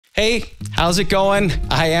Hey, how's it going?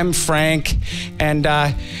 I am Frank, and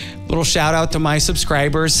little shout out to my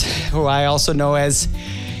subscribers, who I also know as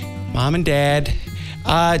Mom and Dad.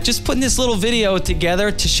 Just putting this little video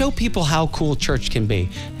together to show people how cool church can be.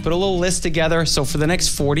 Put a little list together, so for the next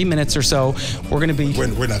 40 minutes or so, we're gonna be...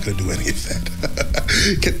 We're not gonna do any of that.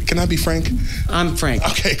 Can I be Frank? I'm Frank.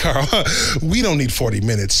 Okay, Carl. We don't need 40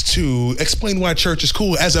 minutes to explain why church is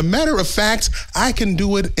cool. As a matter of fact, I can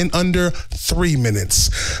do it in under 3 minutes.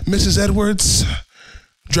 Mrs. Edwards,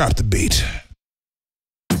 drop the beat.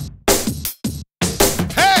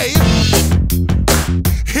 Hey!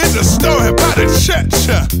 Here's a story about a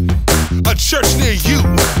church near you.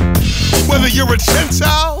 Whether you're a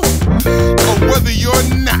Gentile or whether you're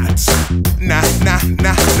not. Nah.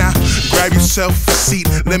 Grab yourself a seat,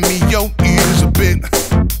 lend me your ears a bit.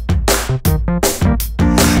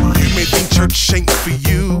 You may think church ain't for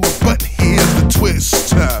you, but here's the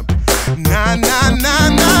twist. Nah.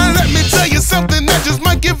 Let me tell you something that just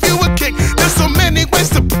might give you a kick. There's so many ways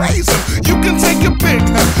to praise him. You can take your pick.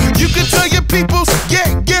 You can tell your peoples,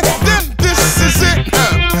 yeah, then this is it.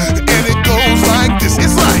 And it goes like this.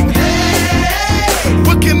 It's like,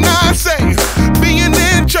 what can I say? Being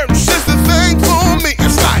in church is the thing for me.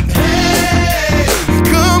 It's like,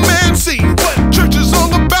 come and see what church is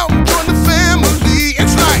all about. Join the family.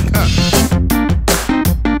 It's like,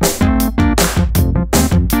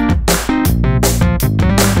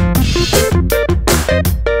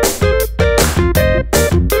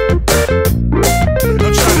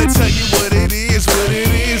 I'm trying to tell you what it is.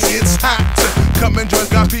 It's hot to come and join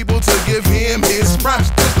God's people to give him his props.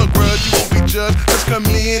 There's no grudge, you won't be judged. Just come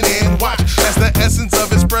in and watch. That's the essence of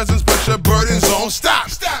his presence. Put your burdens on stop.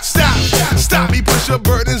 He puts your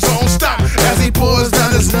burdens on stop as he pours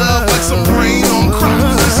down his love like some rain on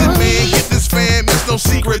crops. Listen, man, get this fam. It's no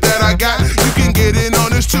secret that I got. You can get in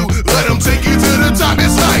on this too. Let him take you to the top.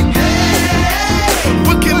 It's like,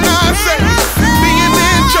 what can I say? Being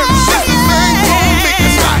in church is the thing for me.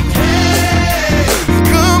 It's like,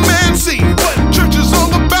 come and see what church is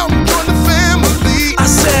all about. Join the family. I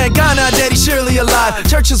said, Ghana, daddy, surely alive.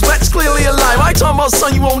 Church is wet, it's clearly alive. Why talking about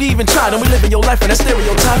son, you won't even try. Then we living your life in that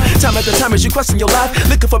stereotype. Time after time as you question your life.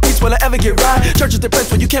 Looking for peace, will I ever get right? Church is the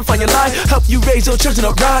place where you can't find your life. Help you raise your children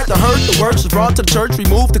upright. The hurt, the works was brought to the church.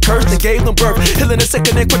 Removed the curse that gave them birth. Healing the sick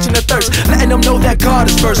and then quenching the thirst. Letting them know that God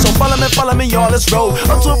is first. So follow me, y'all, let's roll.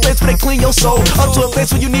 Up to a place where they clean your soul. Up to a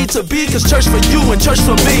place where you need to be. Cause church for you and church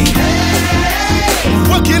for me.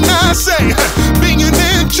 What can I say? Being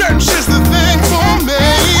in church is the thing for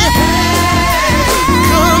me.